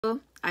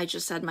I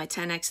just had my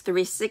 10x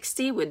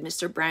 360 with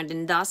Mr.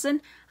 Brandon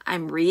Dawson.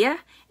 I'm Ria,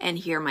 and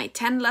here are my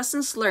 10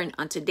 lessons learned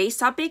on today's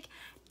topic,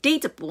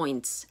 data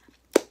points.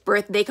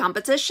 Birthday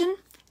competition,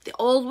 the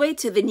old way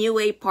to the new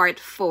way, part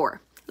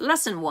 4.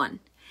 Lesson 1.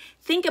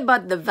 Think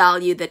about the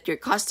value that your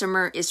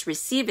customer is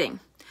receiving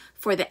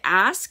for the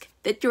ask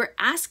that you're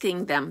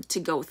asking them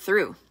to go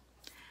through.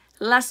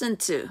 Lesson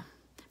 2.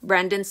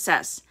 Brandon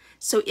says,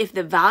 so if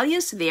the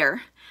value's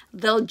there,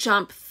 they'll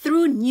jump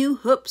through new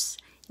hoops.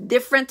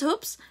 Different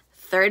hoops,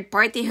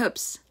 third-party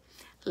hoops.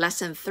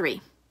 Lesson 3.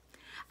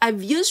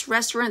 I've used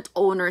restaurant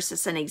owners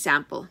as an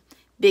example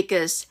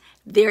because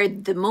they're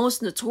the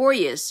most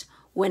notorious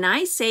when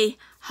I say,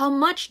 how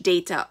much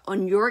data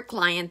on your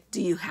client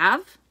do you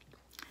have?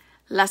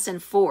 Lesson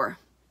 4.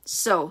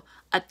 So,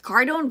 at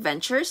Cardone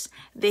Ventures,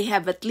 they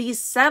have at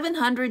least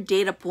 700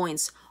 data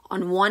points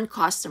on one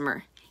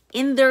customer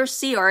in their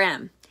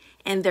CRM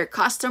and their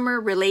customer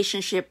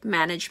relationship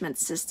management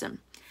system.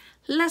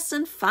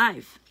 Lesson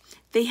 5.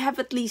 They have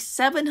at least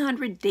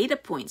 700 data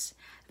points.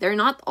 They're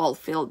not all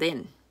filled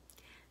in.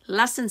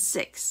 Lesson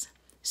 6.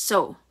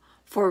 So,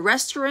 for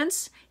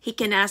restaurants, he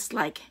can ask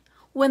like,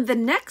 when the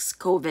next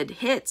COVID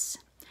hits,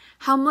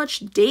 how much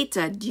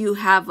data do you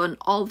have on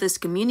all these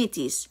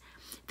communities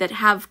that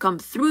have come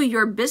through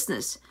your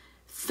business,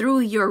 through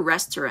your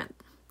restaurant?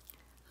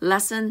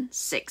 Lesson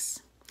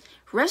 6.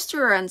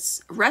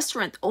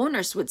 Restaurant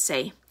owners would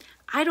say,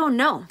 I don't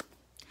know.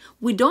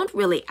 We don't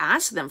really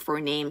ask them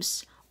for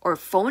names or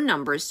phone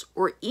numbers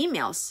or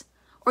emails,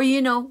 or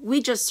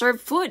we just serve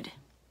food.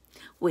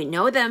 We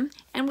know them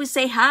and we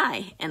say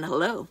hi and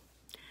hello.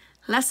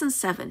 Lesson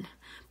 7.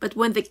 But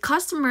when the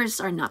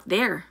customers are not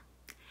there,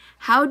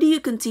 how do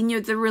you continue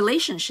the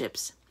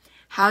relationships?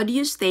 How do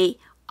you stay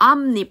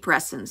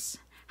omnipresent?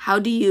 How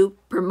do you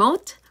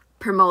promote?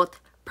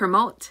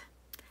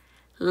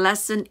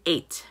 Lesson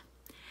 8.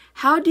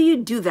 How do you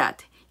do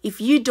that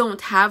if you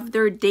don't have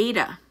their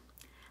data?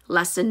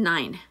 Lesson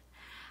 9.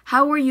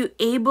 How are you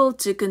able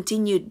to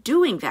continue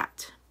doing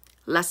that?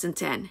 Lesson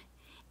 10.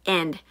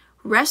 And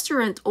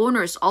restaurant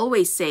owners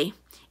always say,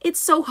 it's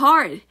so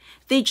hard.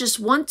 They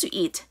just want to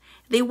eat.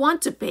 They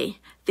want to pay.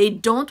 They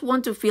don't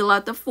want to fill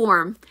out the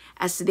form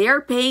as they're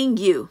paying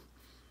you.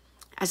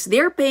 As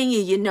they're paying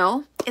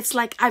you, it's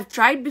like I've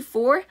tried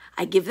before.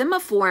 I give them a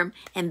form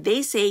and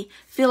they say,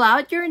 fill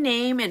out your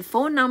name and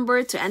phone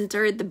number to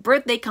enter the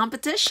birthday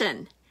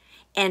competition.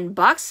 And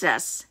box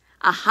says,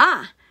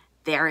 aha,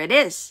 there it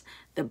is,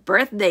 the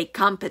birthday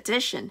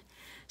competition.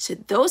 So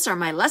those are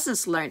my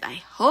lessons learned. I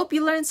hope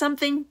you learned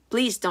something.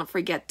 Please don't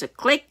forget to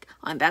click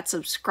on that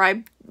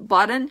subscribe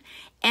button.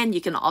 And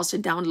you can also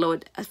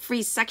download a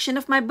free section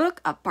of my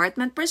book,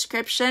 Apartment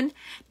Prescription,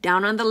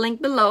 down on the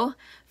link below,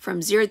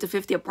 from 0 to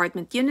 50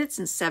 apartment units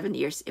in 7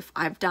 years. If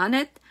I've done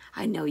it,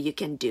 I know you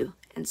can do.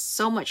 And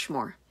so much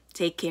more.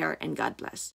 Take care and God bless.